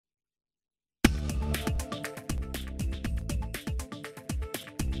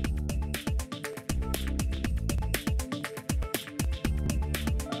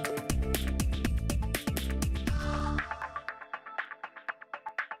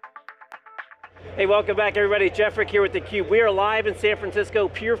Hey, welcome back everybody. Jeff Frick here with theCUBE. We are live in San Francisco,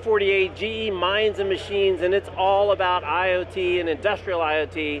 Pier 48, GE Minds and Machines, and it's all about IoT and industrial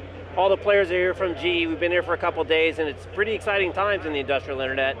IoT. All the players are here from GE. We've been here for a couple days, and it's pretty exciting times in the industrial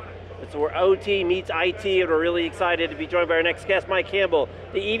internet. It's where OT meets IT, and we're really excited to be joined by our next guest, Mike Campbell,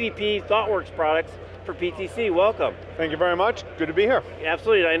 the EVP of ThingWorx Products for PTC. Welcome. Thank you very much, good to be here.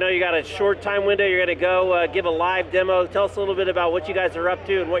 Absolutely, I know you got a short time window. You're going to go give a live demo. Tell us a little bit about what you guys are up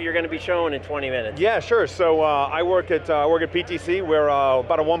to and what you're going to be showing in 20 minutes. Yeah, sure, so I work at PTC. We're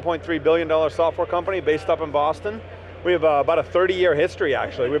about a $1.3 billion software company based up in Boston. We have about a 30-year history,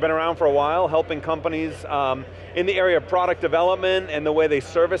 actually. We've been around for a while, helping companies in the area of product development and the way they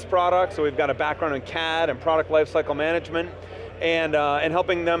service products. So we've got a background in CAD and product lifecycle management, and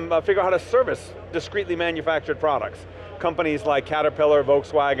helping them figure out how to service discretely manufactured products. Companies like Caterpillar,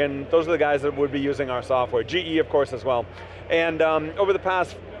 Volkswagen, those are the guys that would be using our software. GE, of course, as well. And over the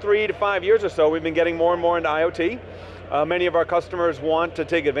past 3 to 5 years or so, we've been getting more and more into IoT. Many of our customers want to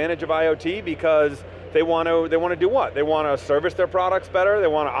take advantage of IoT because they want to do what? They want to service their products better, they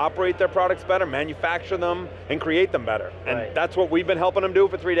want to operate their products better, manufacture them, and create them better. And that's what we've been helping them do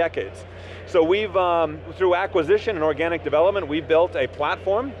for 3 decades. So we've, through acquisition and organic development, we've built a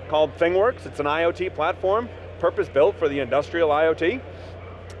platform called ThingWorx. It's an IoT platform, purpose-built for the industrial IoT,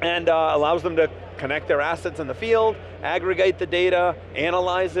 and allows them to connect their assets in the field, aggregate the data,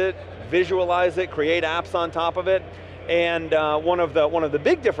 analyze it, visualize it, create apps on top of it. And one of the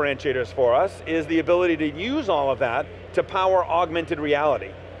big differentiators for us is the ability to use all of that to power augmented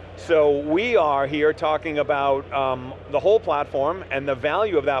reality. So we are here talking about the whole platform and the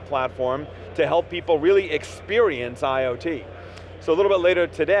value of that platform to help people really experience IoT. So a little bit later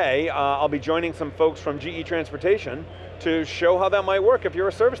today, I'll be joining some folks from GE Transportation to show how that might work if you're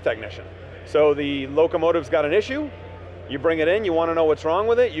a service technician. So the locomotive's got an issue, you bring it in, you want to know what's wrong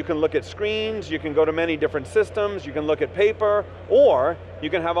with it, you can look at screens, you can go to many different systems, you can look at paper, or you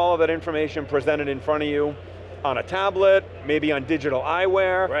can have all of that information presented in front of you on a tablet, maybe on digital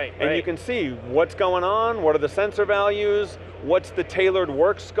eyewear, and you can see what's going on, what are the sensor values, what's the tailored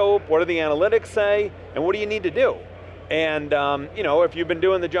work scope, what do the analytics say, and what do you need to do? And you know, if you've been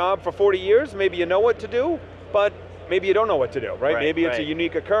doing the job for 40 years, maybe you know what to do, but maybe you don't know what to do, right? Maybe it's a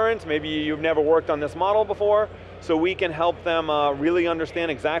unique occurrence, maybe you've never worked on this model before, so we can help them really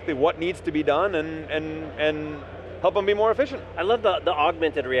understand exactly what needs to be done and help them be more efficient. I love the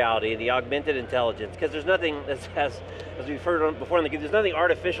augmented reality, the augmented intelligence, because there's nothing, as we've heard before in the there's nothing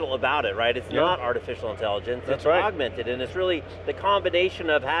artificial about it, right? It's not artificial intelligence, it's augmented, and it's really the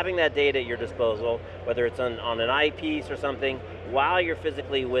combination of having that data at your disposal, whether it's on an eyepiece or something, while you're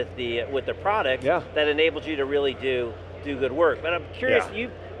physically with the product, that enables you to really do good work. But I'm curious,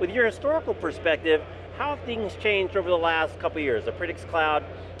 with your historical perspective, how have things changed over the last couple of years? The Predix Cloud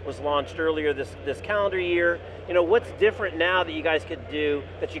was launched earlier this calendar year. You know, what's different now that you guys could do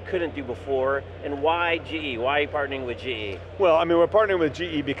that you couldn't do before, and why GE? Why are you partnering with GE? Well, I mean, we're partnering with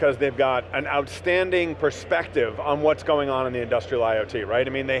GE because they've got an outstanding perspective on what's going on in the industrial IoT, right?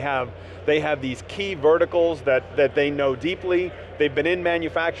 I mean, they have these key verticals that they know deeply. They've been in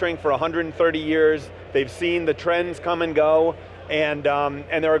manufacturing for 130 years. They've seen the trends come and go. And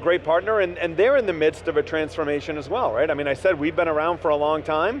they're a great partner, and they're in the midst of a transformation as well, right? I mean, I said we've been around for a long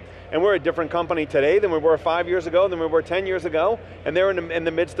time, and we're a different company today than we were 5 years ago, than we were 10 years ago, and they're in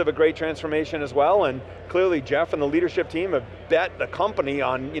the midst of a great transformation as well, and clearly Jeff and the leadership team have bet the company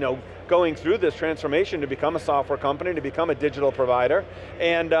on, you know, going through this transformation to become a software company, to become a digital provider,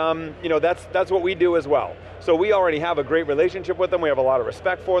 and you know, that's what we do as well. So we already have a great relationship with them. We have a lot of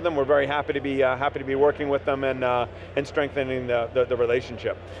respect for them. We're very happy to be working with them and strengthening the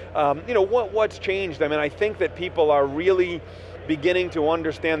relationship. You know, what's changed? I mean, I think that people are really beginning to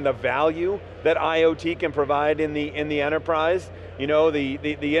understand the value that IoT can provide in the enterprise. You know,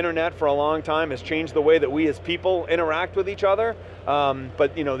 the internet for a long time has changed the way that we as people interact with each other.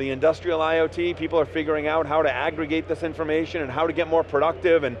 But you know, the industrial IoT, people are figuring out how to aggregate this information and how to get more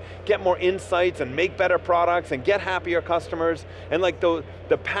productive and get more insights and make better products and get happier customers. And like the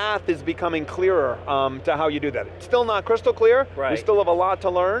path is becoming clearer to how you do that. It's still not crystal clear. We still have a lot to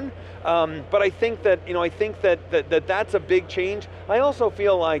learn. But I think that, you know, that's a big change. I also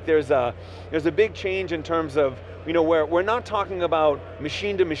feel like there's a big change in terms of, you know, where we're not talking about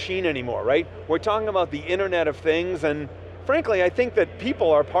machine to machine anymore, right? We're talking about the Internet of Things, and frankly, I think that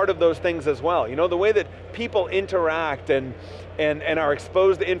people are part of those things as well. You know, the way that people interact and are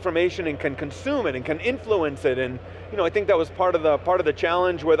exposed to information and can consume it and can influence it, and you know, I think that was part of the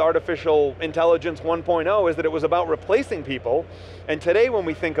challenge with artificial intelligence 1.0, is that it was about replacing people, and today when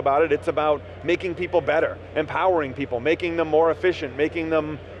we think about it, it's about making people better, empowering people, making them more efficient, making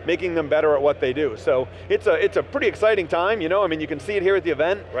them making them better at what they do. So it's a pretty exciting time, you know, I mean, you can see it here at the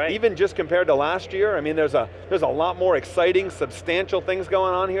event, even just compared to last year. I mean, there's a lot more exciting, substantial things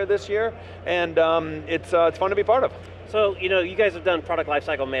going on here this year, and it's fun to be part of. So, you know, you guys have done product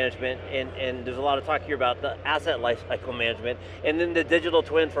lifecycle management, and there's a lot of talk here about the asset lifecycle management, and then the digital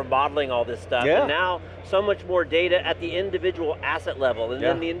twin for modeling all this stuff, and now so much more data at the individual asset level, and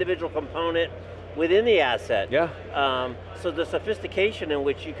then the individual component within the asset. So the sophistication in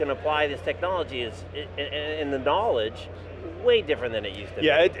which you can apply this technology is, and the knowledge, way different than it used to be.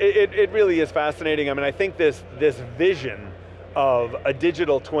 Yeah, it really is fascinating. I mean, I think this vision of a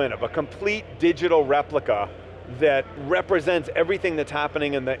digital twin, of a complete digital replica that represents everything that's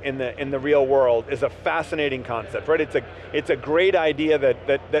happening in the real world is a fascinating concept, right? It's a great idea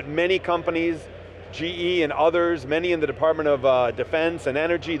that many companies, GE and others, many in the Department of Defense and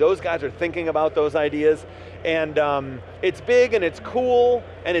Energy, those guys are thinking about those ideas. And it's big and it's cool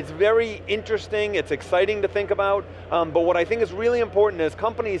and it's very interesting, it's exciting to think about. But what I think is really important is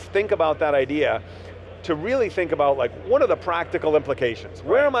companies think about that idea to really think about, like, what are the practical implications?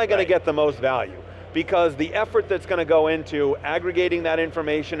 Where am I going to get the most value? Because the effort that's going to go into aggregating that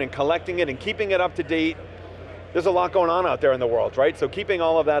information and collecting it and keeping it up to date, there's a lot going on out there in the world, right? So keeping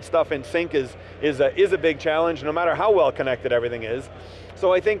all of that stuff in sync is a big challenge, no matter how well connected everything is.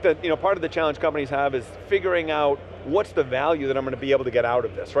 So I think that, you know, part of the challenge companies have is figuring out what's the value that I'm going to be able to get out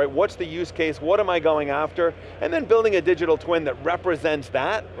of this, right? What's the use case, what am I going after? And then building a digital twin that represents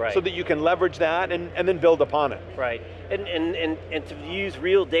that, so that you can leverage that and then build upon it. Right, and to use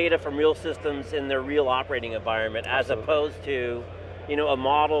real data from real systems in their real operating environment, as opposed to, you know, a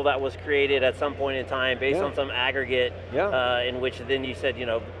model that was created at some point in time based on some aggregate in which then you said, you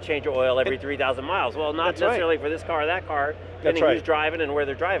know, change your oil every 3,000 miles. Well, not necessarily for this car or that car, depending who's driving and where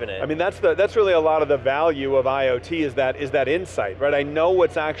they're driving it. I mean, that's really a lot of the value of IoT is that insight, right? I know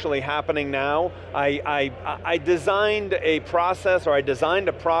what's actually happening now. I designed a process, or I designed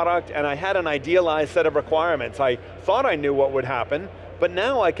a product, and I had an idealized set of requirements. I thought I knew what would happen, but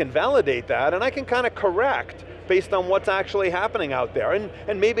now I can validate that and I can kind of correct based on what's actually happening out there.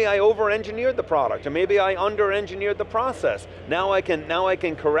 And maybe I over-engineered the product, or maybe I under-engineered the process. Now I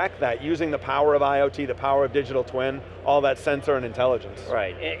can correct that using the power of IoT, the power of digital twin, all that sensor and intelligence.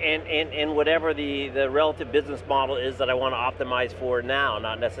 Right, and whatever the relative business model is that I want to optimize for now,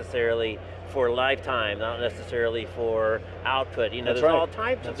 not necessarily for lifetime, not necessarily for output. You know, there's all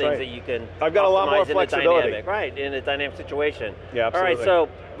types of things that you can I've got a lot more flexibility. In a dynamic situation. Yeah, absolutely. All right, so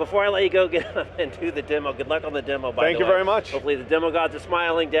before I let you go get up and do the demo, good luck on the demo, by the way. Thank you very much. Hopefully the demo gods are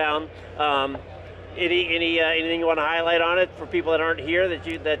smiling down. Anything you want to highlight on it for people that aren't here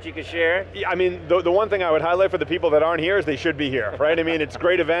that you could share? Yeah, I mean, the one thing I would highlight for the people that aren't here is they should be here, right? I mean, it's a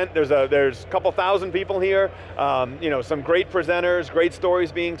great event. There's a couple thousand people here. You know, some great presenters, great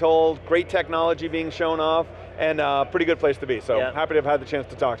stories being told, great technology being shown off, and a pretty good place to be. So happy to have had the chance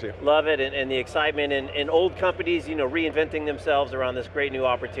to talk to you. Love it, and the excitement, and old companies, you know, reinventing themselves around this great new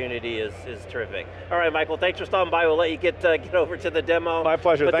opportunity is terrific. All right, Michael, thanks for stopping by. We'll let you get over to the demo. My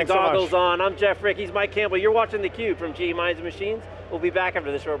pleasure, thanks so much. Put the goggles on. I'm Jeff Frick, he's Mike Campbell. You're watching theCUBE from GE Minds and Machines. We'll be back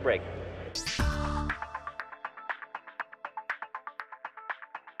after this short break.